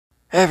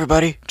Hey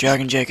everybody,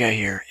 Dragon JK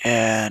here,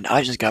 and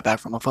I just got back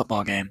from a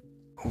football game.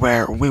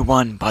 Where we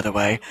won, by the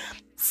way,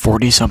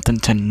 40-something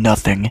to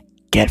nothing.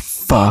 Get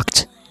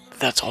fucked.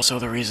 That's also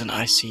the reason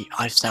I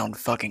sound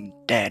fucking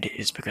dead,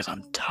 is because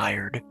I'm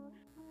tired.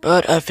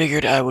 But I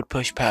figured I would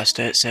push past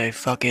it, say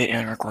fuck it,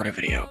 and record a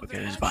video,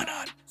 because why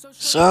not?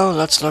 So,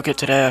 let's look at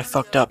today I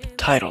fucked up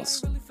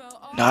titles.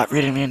 Not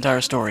reading the entire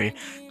story,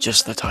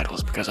 just the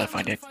titles, because I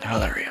find it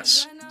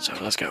hilarious. So,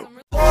 let's go.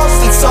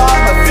 Lost in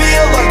time, I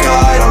feel like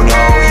I don't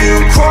know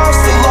you.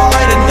 Crossed the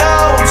line and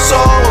now I'm so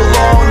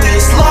alone.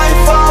 This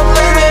life I'm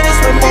living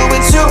has been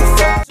moving too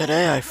fast.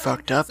 Today I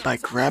fucked up by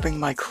grabbing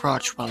my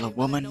crotch while a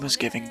woman was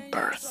giving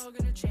birth.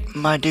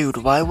 My dude,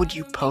 why would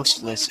you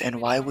post this and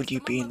why would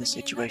you be in this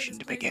situation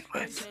to begin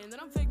with?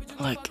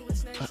 Like,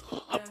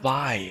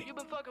 why?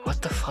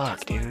 What the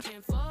fuck, dude?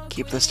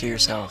 Keep this to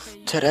yourself.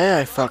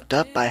 Today I fucked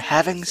up by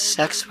having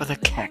sex with a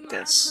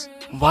cactus.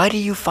 Why do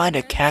you find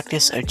a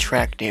cactus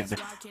attractive?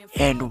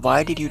 And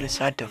why did you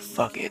decide to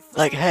fuck it?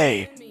 Like,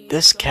 hey,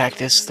 this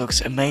cactus looks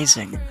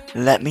amazing.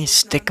 Let me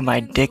stick my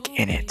dick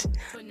in it.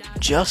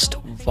 Just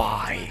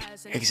why?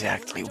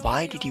 Exactly,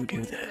 why did you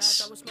do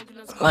this?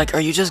 Like, are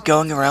you just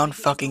going around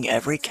fucking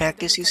every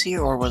cactus you see,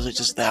 or was it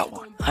just that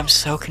one? I'm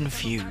so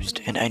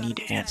confused, and I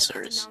need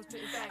answers.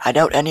 I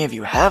doubt any of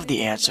you have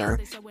the answer,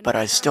 but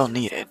I still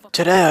need it.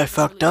 Today I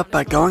fucked up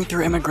by going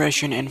through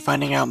immigration and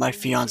finding out my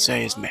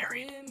fiancé is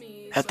married.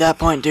 At that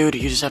point, dude,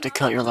 you just have to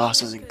cut your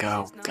losses and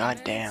go. God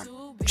damn.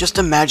 Just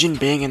imagine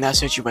being in that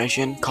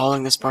situation,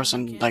 calling this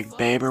person, like,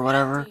 babe or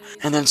whatever,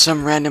 and then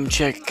some random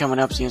chick coming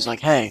up to you and is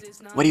like, hey,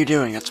 what are you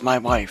doing? That's my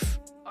wife.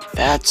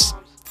 That's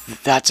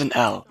an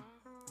L.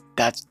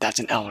 That's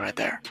an L right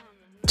there.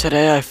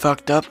 Today I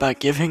fucked up by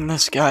giving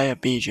this guy a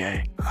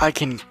BJ. I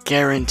can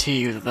guarantee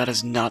you that that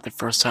is not the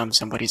first time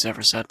somebody's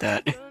ever said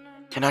that.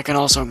 And I can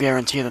also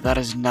guarantee that that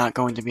is not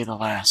going to be the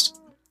last.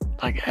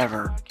 Like,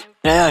 ever.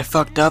 Today I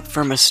fucked up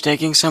for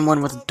mistaking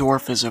someone with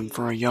dwarfism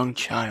for a young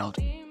child.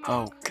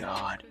 Oh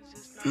god.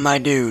 My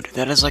dude,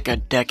 that is like a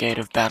decade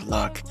of bad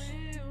luck.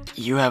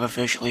 You have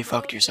officially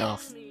fucked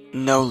yourself.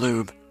 No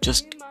lube,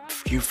 just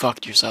you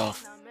fucked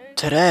yourself.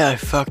 Today I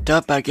fucked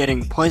up by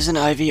getting poison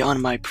ivy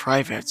on my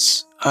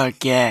privates.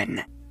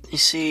 Again. You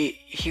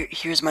see,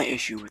 here's my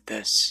issue with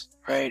this,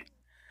 right?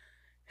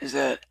 Is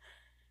that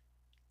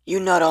you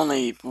not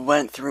only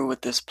went through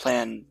with this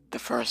plan the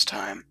first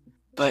time,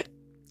 but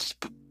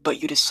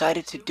you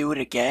decided to do it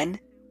again?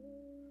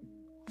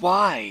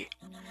 Why?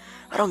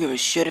 I don't give a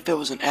shit if it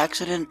was an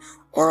accident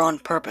or on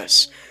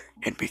purpose.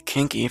 It'd be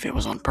kinky if it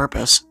was on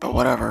purpose, but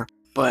whatever.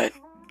 But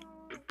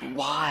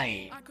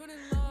why?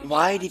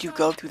 Why did you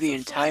go through the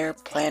entire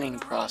planning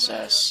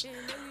process,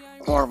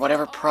 or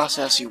whatever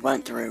process you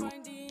went through,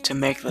 to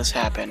make this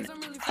happen?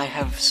 I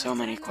have so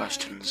many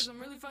questions,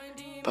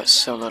 but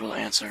so little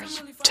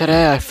answers.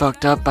 Today I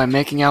fucked up by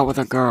making out with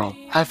a girl.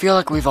 I feel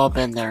like we've all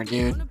been there,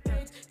 dude.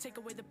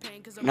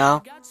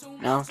 No?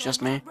 No?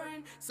 Just me?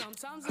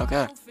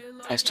 Okay.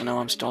 Nice to know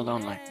I'm still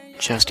lonely.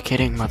 Just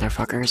kidding,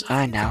 motherfuckers.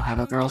 I now have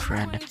a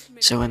girlfriend.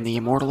 So in the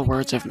immortal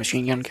words of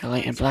Machine Gun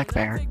Kelly and Black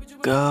Bear,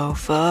 go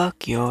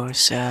fuck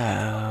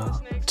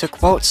yourself. To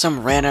quote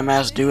some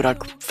random-ass dude I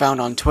found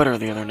on Twitter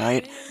the other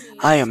night,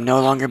 I am no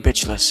longer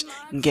bitchless.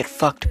 Get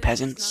fucked,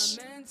 peasants.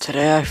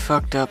 Today I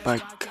fucked up by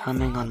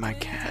coming on my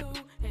cat.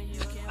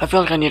 I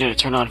feel like I needed to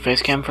turn on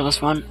facecam for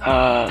this one.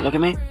 Look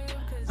at me.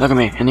 Look at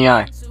me, in the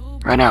eye.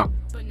 Right now.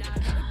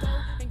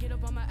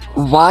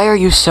 Why are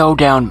you so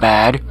down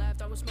bad?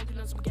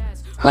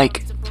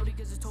 Like,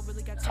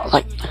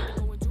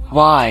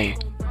 why?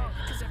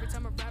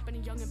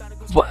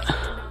 What?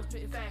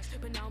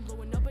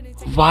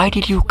 Why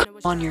did you come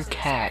on your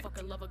cat?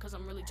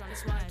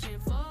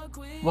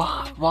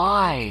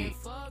 Why?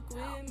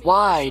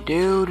 Why,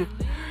 dude?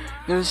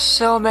 There's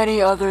so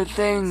many other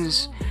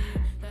things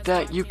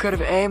that you could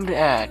have aimed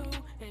at.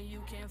 You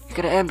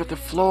could have aimed at the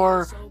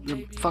floor,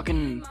 the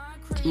fucking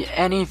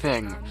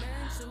anything.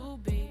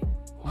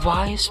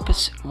 Why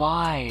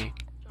why?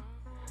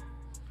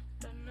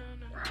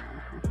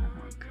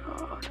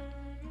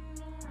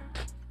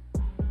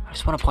 I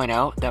just want to point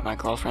out that my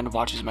girlfriend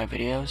watches my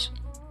videos,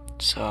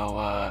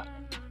 so,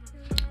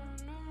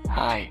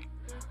 hi.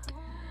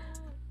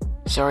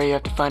 Sorry you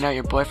have to find out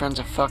your boyfriend's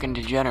a fucking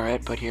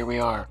degenerate, but here we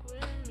are.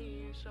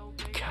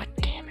 God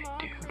damn it,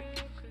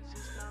 dude.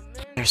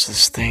 There's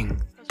this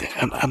thing,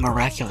 a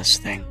miraculous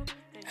thing,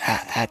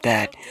 at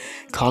that,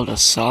 called a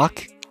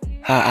sock.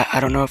 I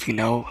don't know if you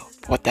know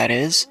what that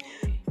is,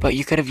 but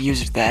you could have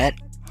used that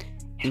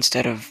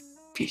instead of,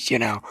 you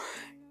know,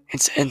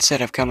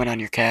 instead of coming on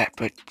your cat,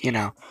 but, you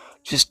know,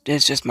 it's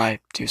just my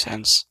 2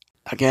 cents.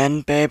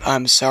 Again, babe,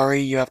 I'm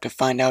sorry you have to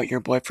find out your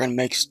boyfriend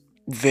makes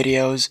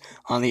videos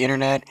on the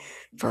internet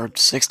for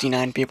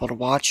 69 people to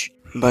watch,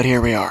 but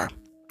here we are.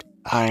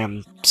 I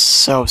am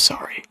so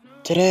sorry.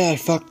 Today I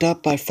fucked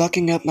up by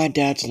fucking up my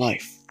dad's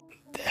life.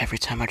 Every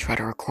time I try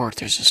to record,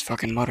 there's this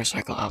fucking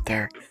motorcycle out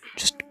there,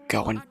 just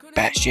going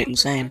batshit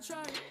insane.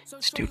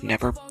 This dude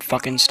never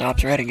fucking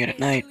stops writing it at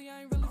night.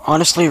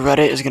 Honestly,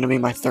 Reddit is gonna be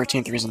my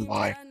 13th reason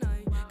why.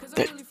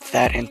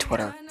 That and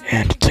Twitter.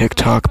 and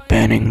TikTok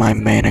banning my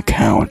main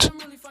account.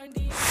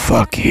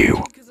 Fuck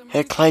you.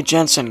 Hey Clay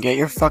Jensen, get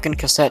your fucking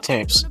cassette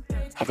tapes.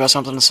 I've got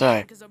something to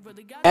say.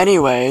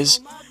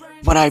 Anyways,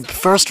 when I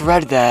first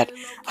read that,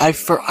 I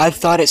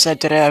thought it said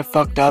today I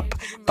fucked up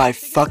by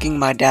fucking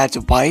my dad's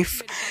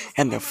wife,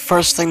 and the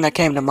first thing that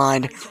came to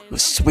mind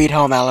was Sweet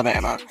Home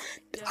Alabama.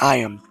 I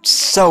am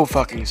so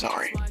fucking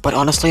sorry. But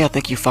honestly, I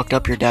think you fucked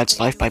up your dad's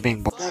life by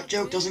being born. That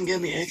joke doesn't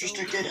get me age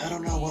restricted, I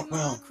don't know what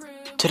will.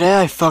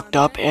 Today I fucked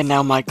up, and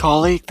now my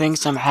colleague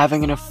thinks I'm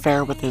having an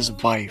affair with his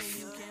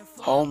wife.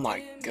 Oh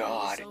my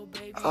god.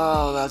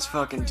 Oh, that's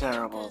fucking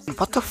terrible.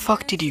 What the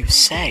fuck did you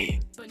say?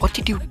 What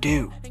did you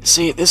do?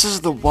 See, this is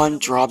the one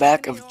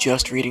drawback of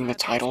just reading the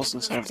titles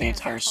instead of the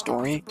entire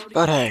story.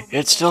 But hey,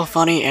 it's still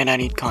funny and I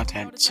need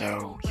content,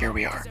 so here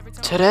we are.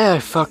 Today I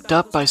fucked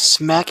up by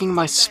smacking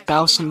my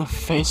spouse in the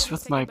face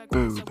with my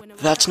boob.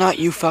 That's not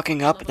you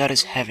fucking up, that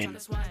is heaven.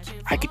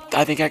 I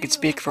think I could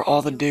speak for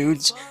all the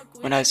dudes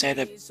when I say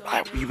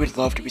that we would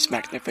love to be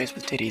smacked in the face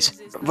with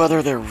titties.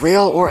 Whether they're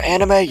real or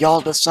anime,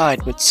 y'all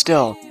decide, but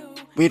still,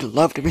 we'd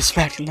love to be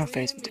smacked in the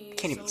face.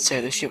 Can't even say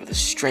this shit with a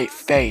straight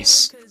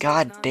face.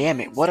 God damn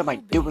it, what am I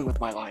doing with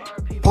my life?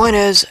 Point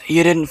is,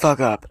 you didn't fuck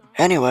up.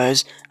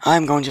 Anyways,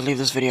 I'm going to leave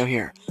this video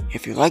here.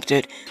 If you liked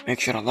it, make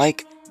sure to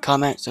like,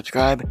 comment,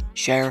 subscribe,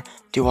 share,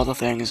 do all the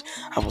things.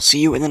 I will see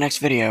you in the next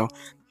video.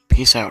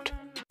 Peace out.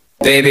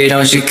 Baby,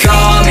 don't you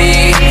call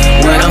me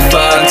when I'm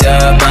fucked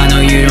up. I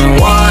know you don't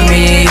want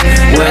me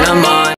when I'm